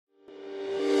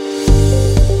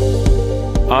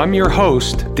I'm your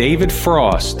host, David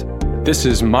Frost. This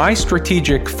is my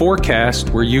strategic forecast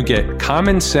where you get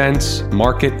common sense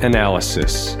market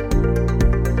analysis.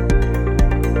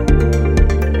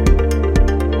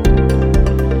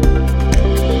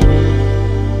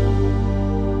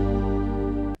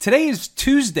 Today is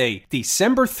Tuesday,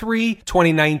 December 3,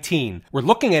 2019. We're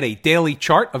looking at a daily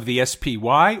chart of the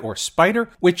SPY or SPDR,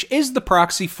 which is the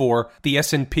proxy for the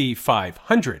S&P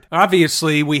 500.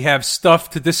 Obviously, we have stuff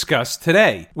to discuss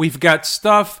today. We've got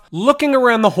stuff looking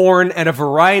around the horn at a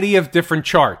variety of different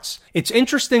charts. It's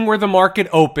interesting where the market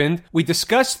opened. We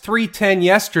discussed 310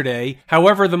 yesterday.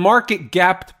 However, the market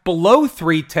gapped below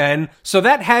 310, so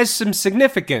that has some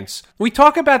significance. We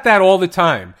talk about that all the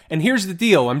time. And here's the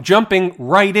deal. I'm jumping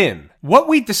right in. What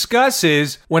we discuss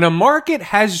is when a market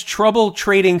has trouble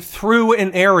trading through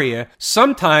an area,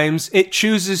 sometimes it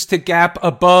chooses to gap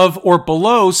above or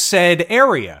below said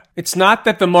area. It's not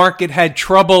that the market had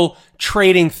trouble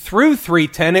trading through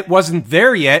 310. It wasn't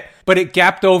there yet, but it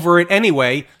gapped over it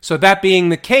anyway. So that being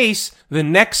the case, the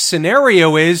next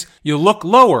scenario is you look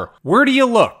lower. Where do you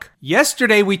look?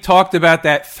 Yesterday, we talked about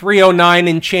that 309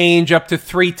 and change up to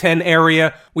 310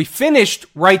 area. We finished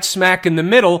right smack in the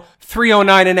middle,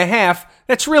 309 and a half.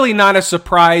 That's really not a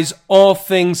surprise, all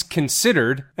things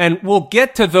considered, and we'll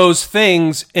get to those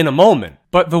things in a moment.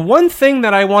 But the one thing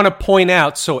that I want to point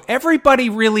out so everybody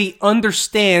really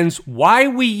understands why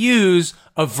we use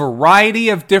a variety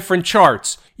of different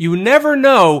charts. You never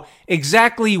know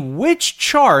exactly which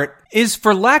chart is,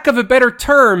 for lack of a better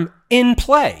term, in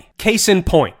play. Case in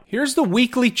point. Here's the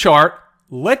weekly chart.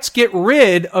 Let's get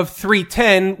rid of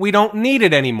 310. We don't need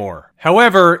it anymore.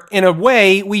 However, in a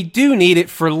way, we do need it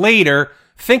for later.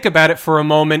 Think about it for a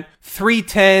moment.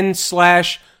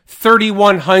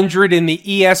 310/3100 in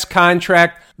the ES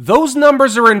contract. Those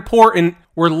numbers are important.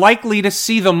 We're likely to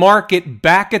see the market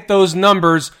back at those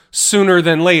numbers sooner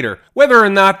than later. Whether or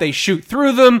not they shoot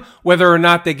through them, whether or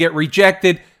not they get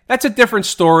rejected, that's a different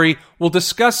story. We'll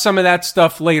discuss some of that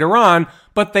stuff later on,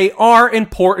 but they are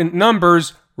important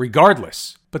numbers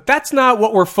regardless. But that's not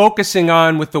what we're focusing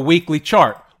on with the weekly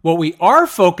chart. What we are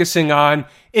focusing on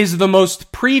is the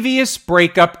most previous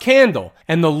breakup candle.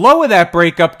 And the low of that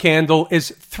breakup candle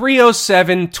is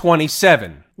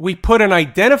 307.27. We put an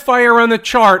identifier on the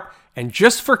chart, and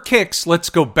just for kicks,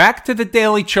 let's go back to the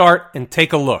daily chart and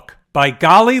take a look. By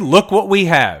golly, look what we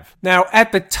have. Now,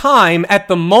 at the time, at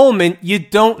the moment, you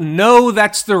don't know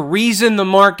that's the reason the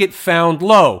market found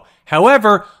low.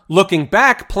 However, looking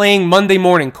back, playing Monday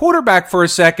morning quarterback for a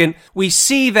second, we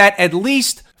see that at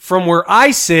least from where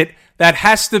I sit, that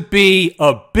has to be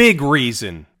a big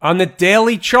reason. On the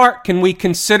daily chart, can we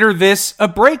consider this a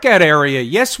breakout area?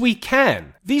 Yes, we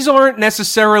can. These aren't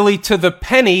necessarily to the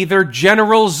penny, they're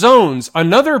general zones.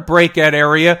 Another breakout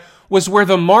area was where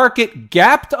the market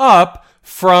gapped up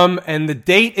from, and the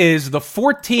date is the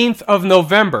 14th of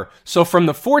November. So from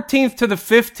the 14th to the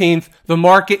 15th, the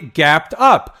market gapped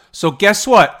up. So guess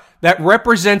what? That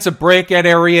represents a breakout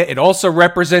area. It also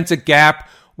represents a gap.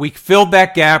 We filled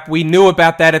that gap. We knew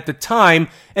about that at the time.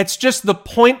 It's just the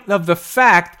point of the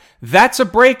fact that's a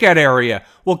breakout area.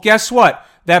 Well, guess what?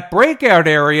 That breakout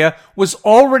area was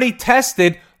already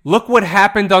tested. Look what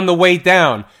happened on the way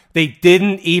down. They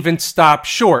didn't even stop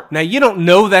short. Now, you don't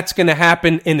know that's going to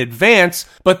happen in advance,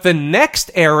 but the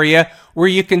next area where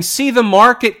you can see the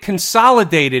market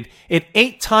consolidated, it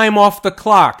ate time off the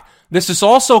clock. This is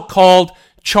also called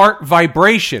chart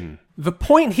vibration. The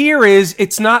point here is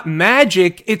it's not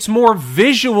magic, it's more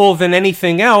visual than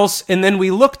anything else, and then we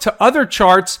look to other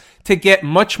charts to get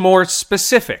much more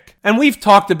specific. And we've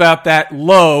talked about that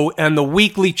low and the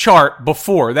weekly chart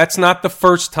before. That's not the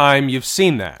first time you've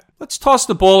seen that. Let's toss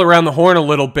the ball around the horn a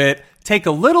little bit, take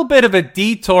a little bit of a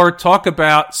detour, talk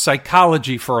about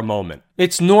psychology for a moment.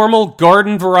 It's normal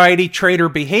garden variety trader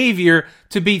behavior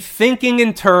to be thinking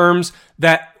in terms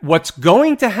that what's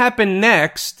going to happen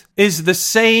next is the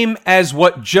same as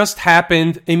what just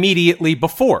happened immediately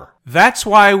before. That's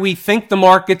why we think the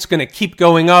market's going to keep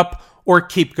going up or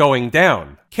keep going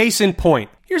down. Case in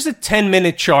point, here's a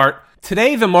 10-minute chart.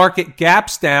 Today the market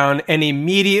gaps down and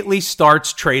immediately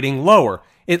starts trading lower.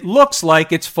 It looks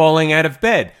like it's falling out of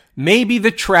bed. Maybe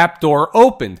the trapdoor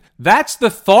opened. That's the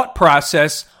thought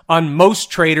process on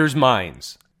most traders'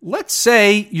 minds. Let's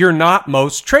say you're not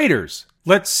most traders.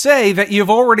 Let's say that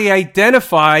you've already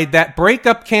identified that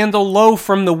breakup candle low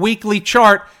from the weekly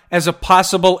chart as a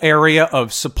possible area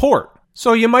of support.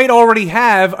 So you might already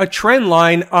have a trend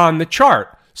line on the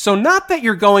chart. So not that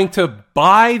you're going to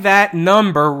buy that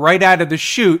number right out of the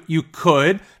chute. You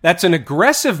could. That's an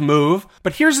aggressive move.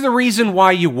 But here's the reason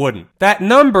why you wouldn't. That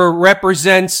number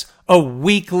represents a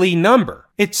weekly number.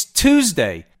 It's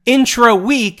Tuesday.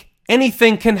 intra-week,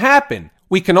 anything can happen.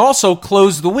 We can also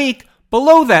close the week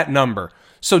below that number.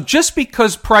 So just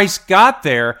because price got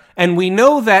there, and we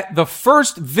know that the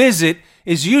first visit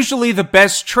is usually the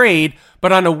best trade,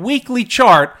 but on a weekly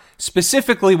chart,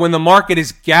 specifically when the market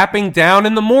is gapping down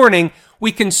in the morning,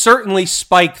 we can certainly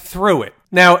spike through it.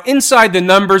 Now, inside the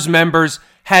numbers, members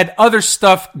had other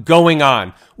stuff going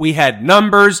on. We had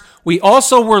numbers. We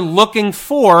also were looking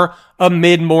for a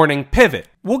mid-morning pivot.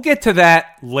 We'll get to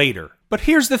that later. But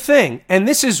here's the thing, and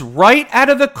this is right out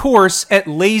of the course at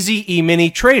Lazy E-mini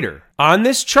Trader. On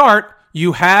this chart,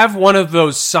 you have one of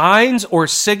those signs or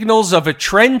signals of a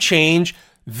trend change.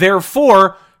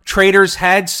 Therefore, traders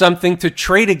had something to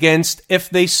trade against if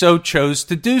they so chose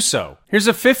to do so. Here's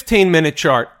a 15-minute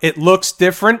chart. It looks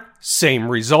different, same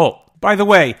result. By the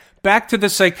way, back to the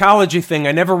psychology thing,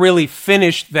 I never really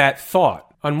finished that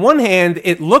thought. On one hand,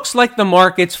 it looks like the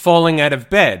market's falling out of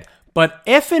bed. But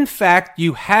if in fact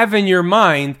you have in your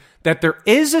mind that there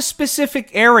is a specific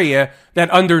area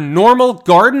that under normal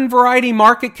garden variety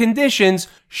market conditions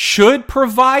should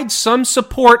provide some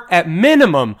support at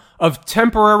minimum of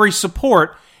temporary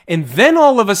support, and then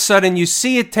all of a sudden you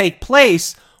see it take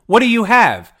place, what do you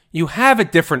have? You have a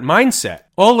different mindset.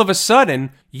 All of a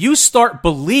sudden, you start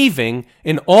believing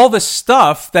in all the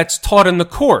stuff that's taught in the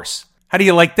course. How do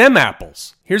you like them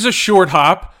apples? Here's a short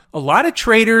hop. A lot of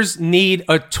traders need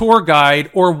a tour guide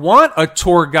or want a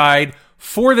tour guide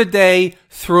for the day,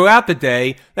 throughout the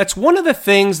day. That's one of the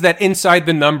things that Inside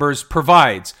the Numbers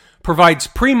provides. Provides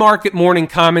pre-market morning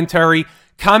commentary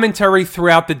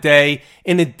throughout the day,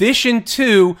 in addition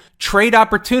to trade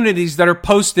opportunities that are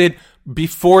posted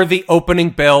before the opening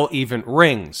bell even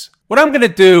rings. What I'm going to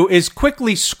do is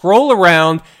quickly scroll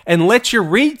around and let you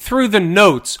read through the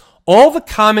notes, all the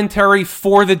commentary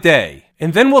for the day.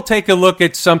 And then we'll take a look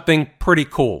at something pretty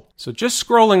cool. So just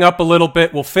scrolling up a little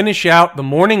bit, we'll finish out the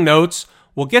morning notes.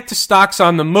 We'll get to stocks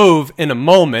on the move in a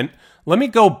moment. Let me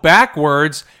go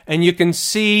backwards and you can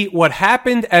see what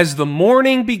happened as the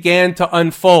morning began to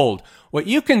unfold. What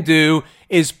you can do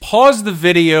is pause the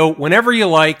video whenever you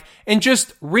like and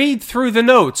just read through the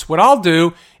notes. What I'll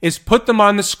do is put them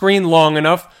on the screen long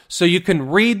enough so you can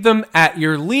read them at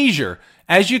your leisure.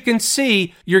 As you can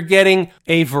see, you're getting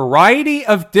a variety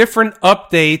of different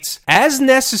updates as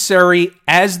necessary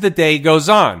as the day goes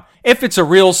on. If it's a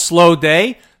real slow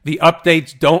day, the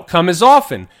updates don't come as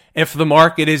often. If the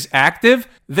market is active,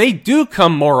 they do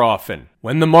come more often.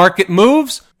 When the market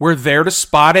moves, we're there to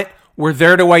spot it. We're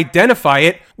there to identify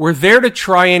it. We're there to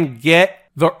try and get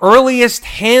the earliest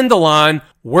handle on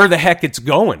where the heck it's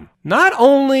going. Not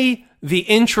only the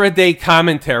intraday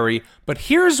commentary, but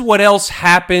here's what else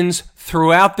happens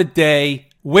throughout the day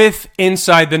with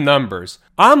Inside the Numbers.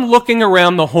 I'm looking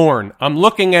around the horn. I'm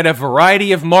looking at a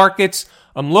variety of markets.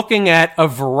 I'm looking at a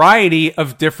variety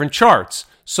of different charts.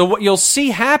 So what you'll see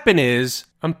happen is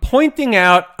I'm pointing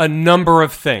out a number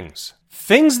of things.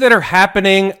 Things that are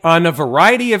happening on a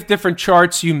variety of different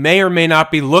charts you may or may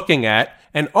not be looking at,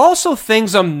 and also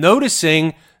things I'm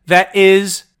noticing that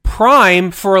is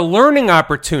prime for a learning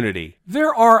opportunity.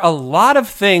 There are a lot of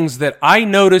things that I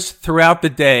notice throughout the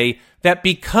day that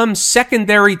become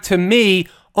secondary to me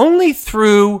only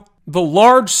through the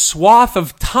large swath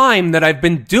of time that I've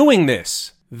been doing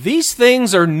this. These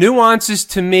things are nuances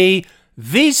to me.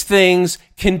 These things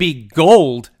can be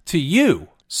gold to you.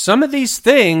 Some of these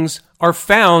things are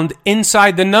found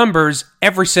inside the numbers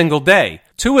every single day.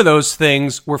 2 of those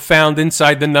things were found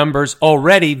inside the numbers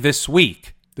already this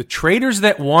week. The traders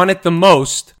that want it the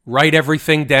most write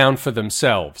everything down for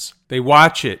themselves. They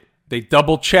watch it, they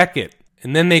double check it,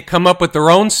 and then they come up with their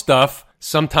own stuff,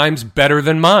 sometimes better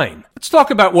than mine. Let's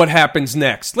talk about what happens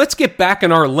next. Let's get back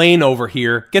in our lane over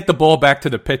here, get the ball back to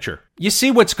the pitcher. You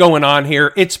see what's going on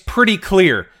here? It's pretty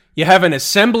clear. You have an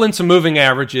semblance of moving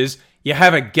averages, you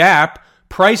have a gap.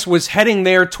 Price was heading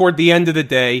there toward the end of the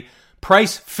day.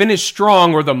 Price finished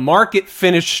strong, or the market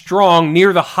finished strong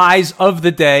near the highs of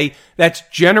the day. That's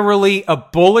generally a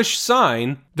bullish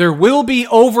sign. There will be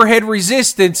overhead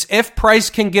resistance if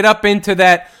price can get up into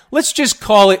that, let's just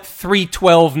call it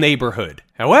 312 neighborhood.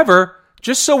 However,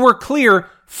 just so we're clear,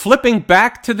 flipping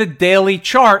back to the daily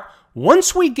chart,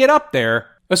 once we get up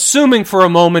there, assuming for a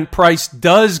moment price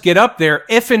does get up there,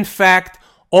 if in fact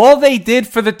all they did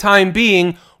for the time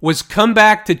being was come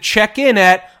back to check in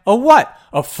at a what?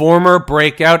 A former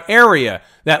breakout area.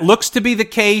 That looks to be the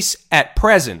case at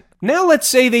present. Now let's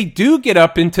say they do get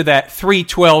up into that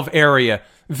 312 area.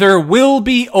 There will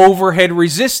be overhead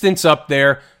resistance up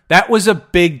there. That was a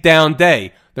big down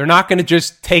day. They're not going to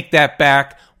just take that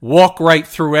back, walk right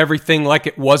through everything like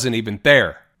it wasn't even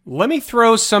there. Let me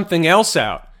throw something else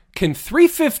out. Can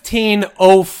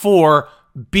 315.04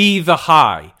 be the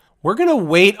high? We're going to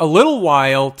wait a little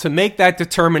while to make that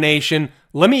determination.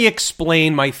 Let me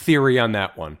explain my theory on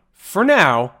that one. For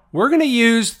now, we're going to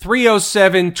use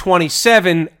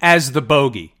 307.27 as the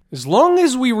bogey. As long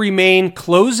as we remain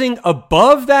closing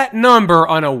above that number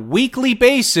on a weekly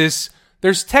basis,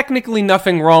 there's technically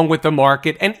nothing wrong with the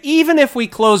market. And even if we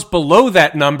close below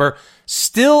that number,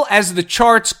 still as the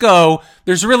charts go,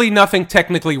 there's really nothing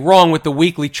technically wrong with the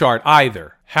weekly chart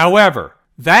either. However,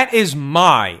 that is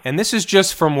and this is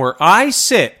just from where I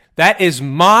sit, that is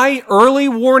my early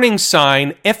warning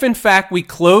sign if in fact we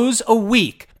close a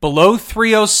week below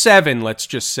 307, let's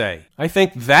just say. I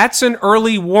think that's an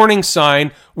early warning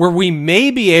sign where we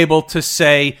may be able to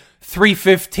say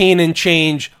 315 and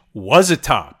change was a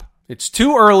top. It's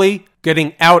too early,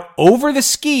 getting out over the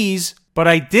skis, but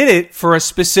I did it for a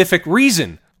specific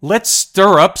reason. Let's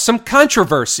stir up some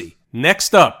controversy.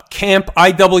 Next up, Camp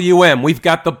IWM. We've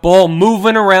got the ball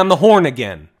moving around the horn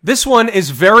again. This one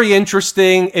is very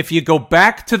interesting. If you go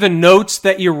back to the notes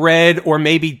that you read or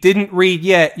maybe didn't read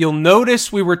yet, you'll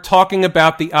notice we were talking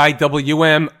about the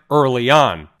IWM early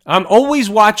on. I'm always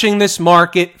watching this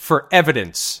market for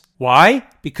evidence. Why?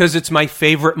 Because it's my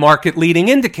favorite market leading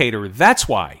indicator. That's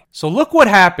why. So look what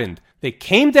happened. They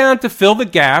came down to fill the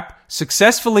gap,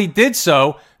 successfully did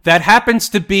so. That happens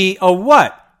to be a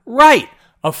what? Right,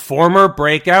 a former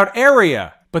breakout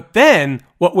area. But then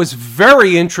what was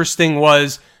very interesting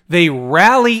was they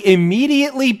rally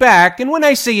immediately back. And when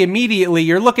I say immediately,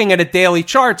 you're looking at a daily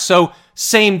chart, so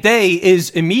same day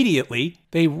is immediately.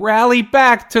 They rally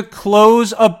back to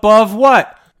close above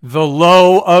what? The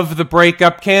low of the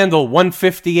breakup candle,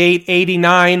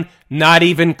 158.89, not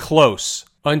even close.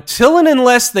 Until and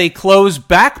unless they close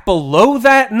back below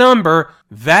that number,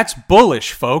 that's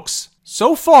bullish, folks.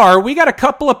 So far, we got a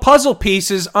couple of puzzle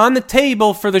pieces on the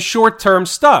table for the short-term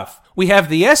stuff. We have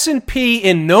the S&P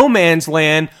in no man's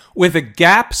land with a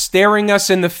gap staring us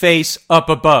in the face up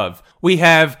above. We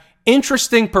have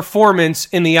interesting performance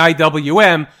in the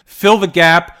IWM, fill the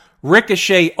gap,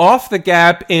 ricochet off the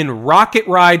gap in rocket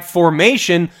ride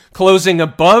formation, closing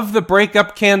above the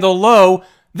breakup candle low.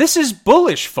 This is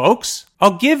bullish, folks.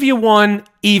 I'll give you one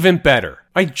even better.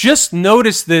 I just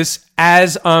noticed this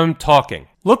as I'm talking.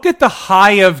 Look at the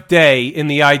high of day in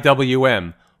the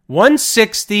IWM,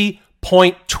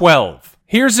 160.12.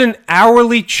 Here's an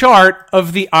hourly chart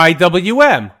of the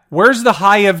IWM. Where's the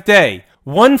high of day?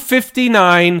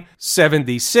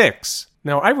 159.76.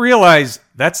 Now, I realize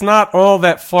that's not all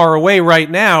that far away right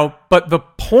now, but the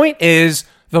point is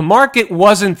the market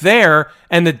wasn't there,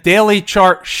 and the daily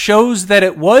chart shows that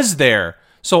it was there.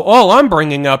 So all I'm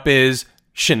bringing up is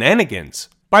shenanigans.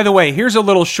 By the way, here's a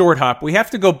little short hop. We have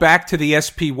to go back to the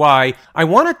SPY. I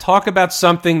want to talk about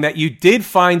something that you did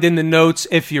find in the notes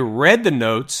if you read the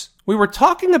notes. We were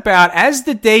talking about, as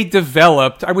the day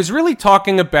developed, I was really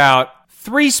talking about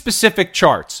 3 specific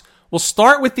charts. We'll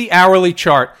start with the hourly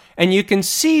chart, and you can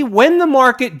see when the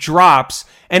market drops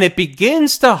and it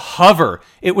begins to hover.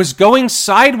 It was going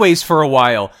sideways for a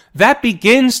while. That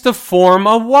begins to form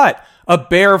a what? A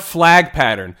bear flag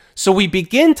pattern. So we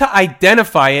begin to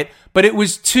identify it, but it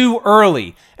was too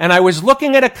early. And I was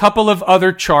looking at a couple of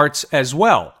other charts as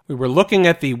well. We were looking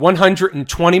at the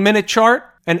 120-minute chart,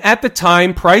 and at the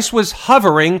time, price was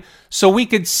hovering, so we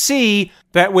could see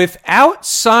that without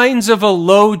signs of a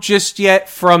low just yet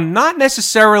from not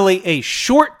necessarily a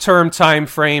short-term time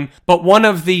frame, but one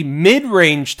of the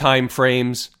mid-range time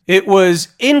frames, it was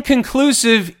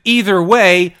inconclusive either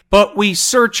way, but we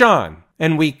search on.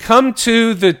 And we come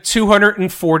to the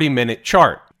 240-minute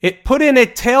chart. It put in a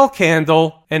tail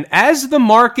candle, and as the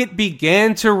market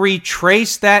began to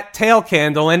retrace that tail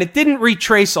candle, and it didn't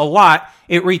retrace a lot,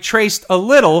 it retraced a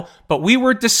little, but we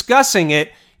were discussing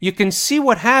it, you can see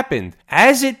what happened.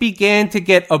 As it began to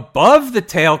get above the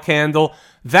tail candle,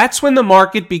 that's when the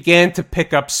market began to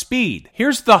pick up speed.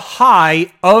 Here's the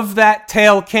high of that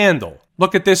tail candle.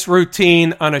 Look at this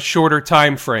routine on a shorter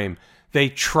time frame. They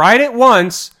tried it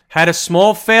once, had a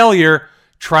small failure,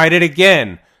 tried it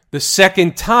again. The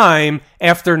second time,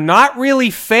 after not really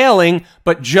failing,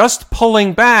 but just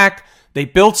pulling back, they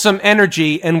built some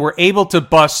energy and were able to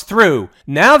bust through.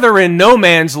 Now they're in no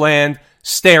man's land,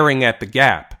 staring at the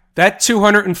gap. That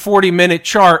 240-minute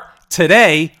chart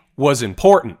today was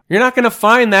important. You're not going to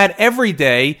find that every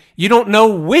day. You don't know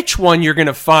which one you're going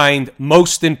to find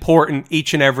most important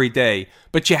each and every day,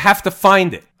 but you have to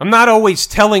find it. I'm not always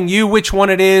telling you which one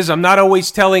it is. I'm not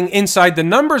always telling Inside the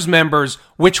Numbers members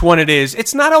which one it is.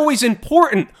 It's not always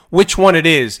important which one it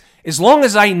is, as long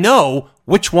as I know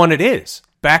which one it is.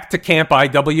 Back to Camp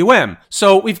IWM.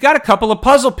 So we've got a couple of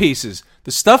puzzle pieces.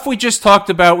 The stuff we just talked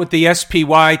about with the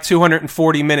SPY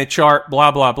 240-minute chart,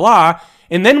 blah, blah, blah.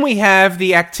 And then we have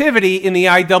the activity in the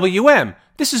IWM.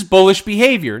 This is bullish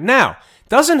behavior. Now,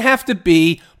 doesn't have to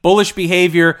be bullish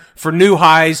behavior for new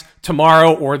highs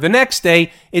tomorrow or the next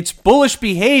day. It's bullish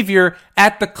behavior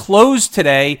at the close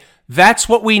today. That's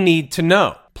what we need to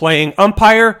know. Playing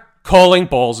umpire, calling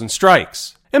balls and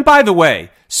strikes. And by the way,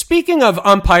 speaking of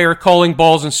umpire calling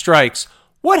balls and strikes,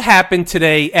 what happened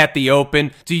today at the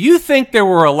Open? Do you think there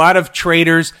were a lot of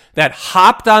traders that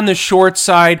hopped on the short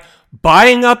side,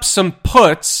 buying up some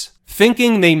puts,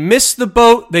 thinking they missed the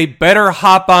boat, they better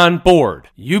hop on board?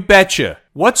 You betcha.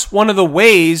 What's one of the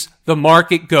ways the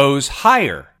market goes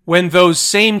higher? When those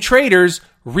same traders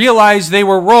realize they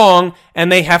were wrong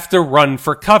and they have to run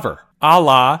for cover, a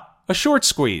la a short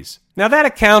squeeze. Now that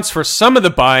accounts for some of the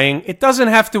buying. It doesn't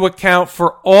have to account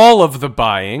for all of the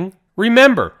buying.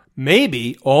 Remember,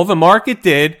 maybe all the market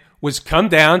did was come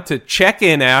down to check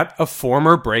in at a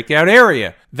former breakout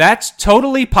area. That's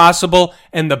totally possible,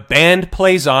 and the band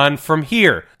plays on from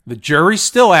here. The jury's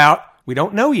still out. We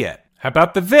don't know yet. How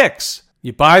about the VIX?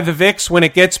 You buy the VIX when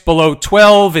it gets below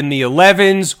 12, in the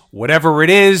 11s, whatever it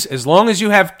is. As long as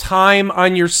you have time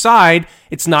on your side,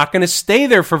 it's not going to stay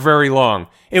there for very long.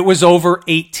 It was over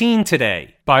 18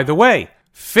 today. By the way,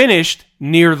 finished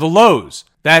near the lows.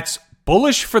 That's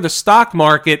bullish for the stock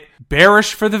market,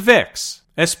 bearish for the VIX.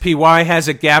 SPY has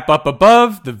a gap up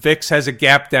above, the VIX has a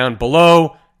gap down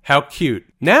below. How cute.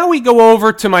 Now we go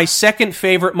over to my second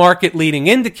favorite market leading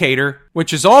indicator,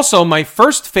 which is also my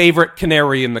first favorite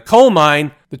canary in the coal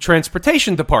mine, the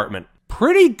transportation department.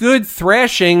 Pretty good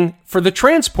thrashing for the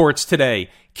transports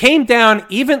today. Came down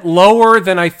even lower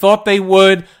than I thought they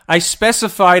would. I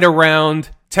specified around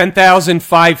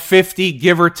 10,550,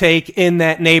 give or take, in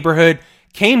that neighborhood.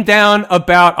 Came down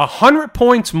about 100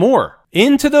 points more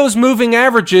into those moving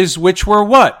averages, which were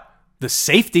what? The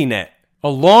safety net.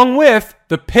 Along with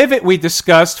the pivot we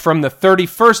discussed from the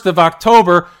 31st of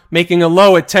October, making a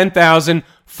low at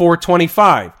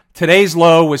 10,425. Today's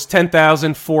low was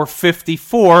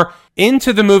 10,454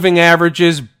 into the moving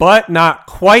averages, but not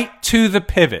quite to the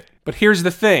pivot. But here's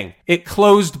the thing. It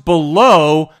closed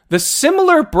below the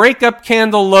similar breakup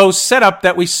candle low setup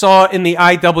that we saw in the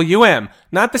IWM.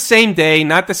 Not the same day,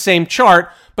 not the same chart,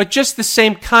 but just the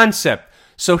same concept.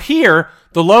 So here,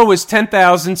 the low is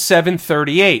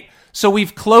 10,738. So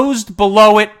we've closed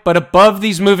below it, but above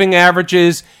these moving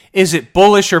averages. Is it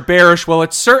bullish or bearish? Well,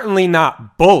 it's certainly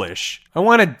not bullish. I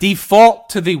want to default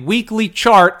to the weekly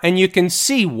chart, and you can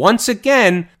see once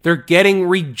again, they're getting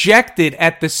rejected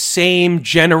at the same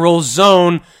general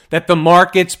zone that the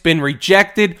market's been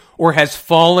rejected or has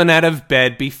fallen out of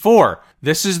bed before.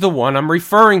 This is the one I'm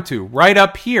referring to, right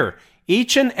up here.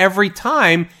 Each and every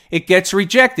time it gets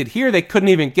rejected. Here, they couldn't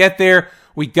even get there.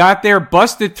 We got there,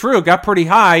 busted through, got pretty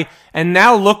high, and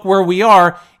now look where we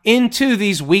are into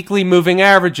these weekly moving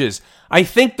averages. I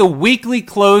think the weekly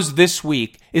close this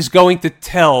week is going to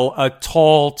tell a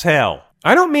tall tale.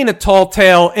 I don't mean a tall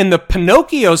tale in the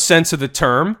Pinocchio sense of the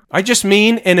term. I just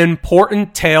mean an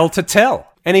important tale to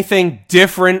tell. Anything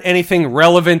different, anything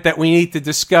relevant that we need to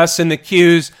discuss in the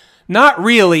Qs? Not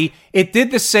really. It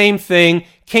did the same thing,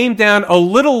 came down a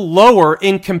little lower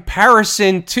in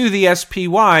comparison to the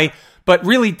SPY, but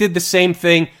really did the same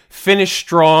thing, finished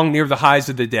strong near the highs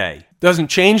of the day. Doesn't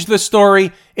change the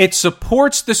story. It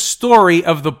supports the story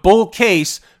of the bull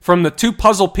case from the two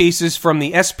puzzle pieces from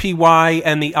the SPY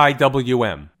and the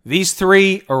IWM. These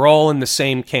three are all in the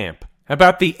same camp. How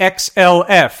about the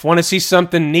XLF? Want to see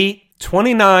something neat?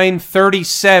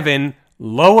 29.37,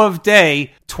 low of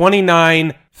day,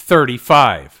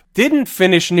 29.35. Didn't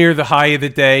finish near the high of the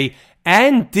day,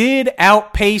 and did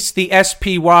outpace the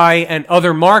SPY and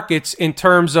other markets in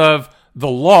terms of the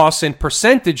loss in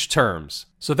percentage terms.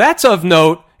 So that's of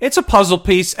note. It's a puzzle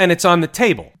piece and it's on the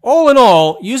table. All in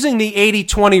all, using the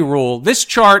 80-20 rule, this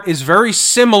chart is very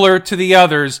similar to the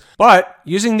others, but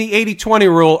using the 80-20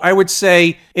 rule, I would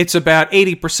say it's about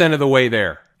 80% of the way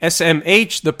there.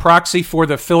 SMH, the proxy for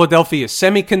the Philadelphia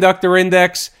Semiconductor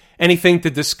Index, anything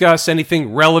to discuss,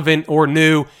 anything relevant or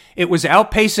new. It was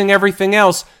outpacing everything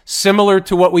else, similar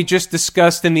to what we just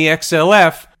discussed in the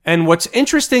XLF. And what's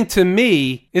interesting to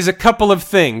me is a couple of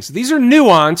things. These are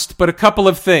nuanced, but a couple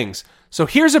of things. So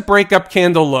here's a breakup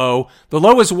candle low. The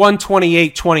low is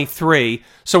 128.23,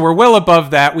 so we're well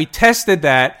above that. We tested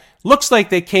that. Looks like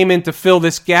they came in to fill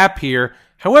this gap here.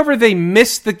 However, they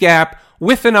missed the gap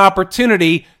with an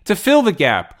opportunity to fill the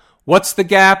gap. What's the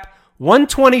gap?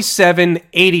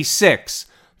 127.86.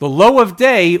 The low of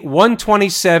day,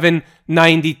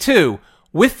 127.92.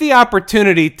 With the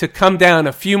opportunity to come down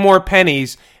a few more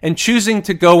pennies and choosing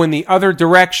to go in the other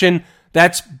direction,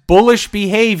 that's bullish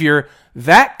behavior.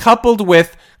 That coupled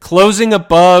with closing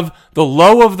above the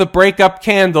low of the breakup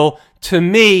candle, to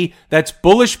me, that's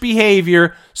bullish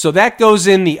behavior. So that goes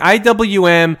in the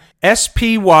IWM,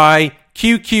 SPY,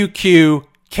 QQQ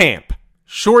camp.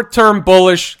 Short-term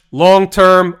bullish,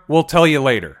 long-term, we'll tell you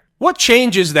later. What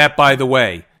changes that, by the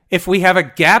way? If we have a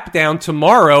gap down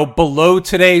tomorrow below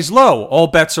today's low, all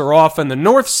bets are off on the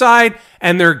north side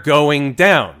and they're going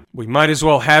down. We might as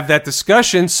well have that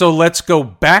discussion, so let's go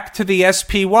back to the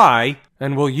SPY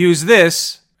and we'll use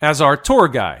this as our tour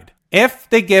guide. If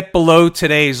they get below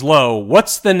today's low,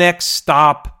 what's the next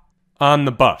stop on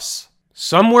the bus?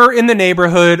 Somewhere in the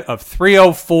neighborhood of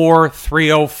 304,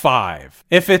 305.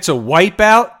 If it's a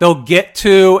wipeout, they'll get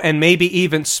to and maybe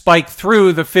even spike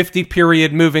through the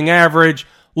 50-period moving average,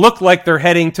 look like they're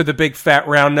heading to the big fat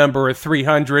round number of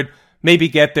 300, maybe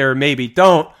get there, maybe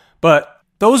don't. But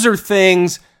those are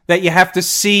things that you have to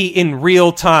see in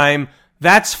real time.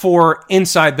 That's for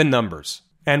inside the numbers.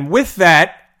 And with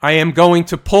that, I am going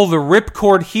to pull the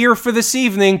ripcord here for this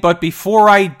evening, but before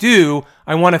I do,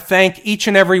 I want to thank each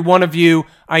and every one of you.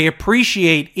 I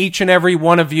appreciate each and every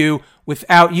one of you.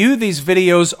 Without you, these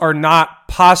videos are not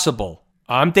possible.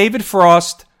 I'm David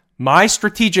Frost, My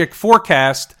Strategic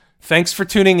Forecast. Thanks for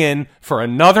tuning in for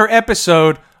another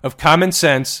episode of Common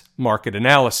Sense Market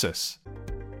Analysis.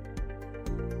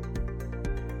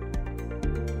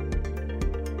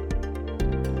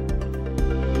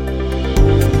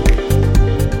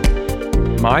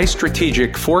 My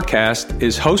Strategic Forecast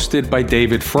is hosted by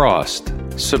David Frost.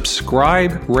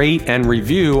 Subscribe, rate, and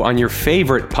review on your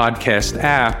favorite podcast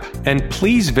app, and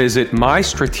please visit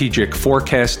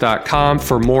mystrategicforecast.com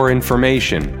for more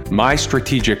information. My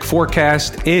Strategic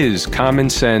Forecast is common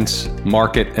sense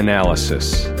market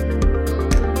analysis.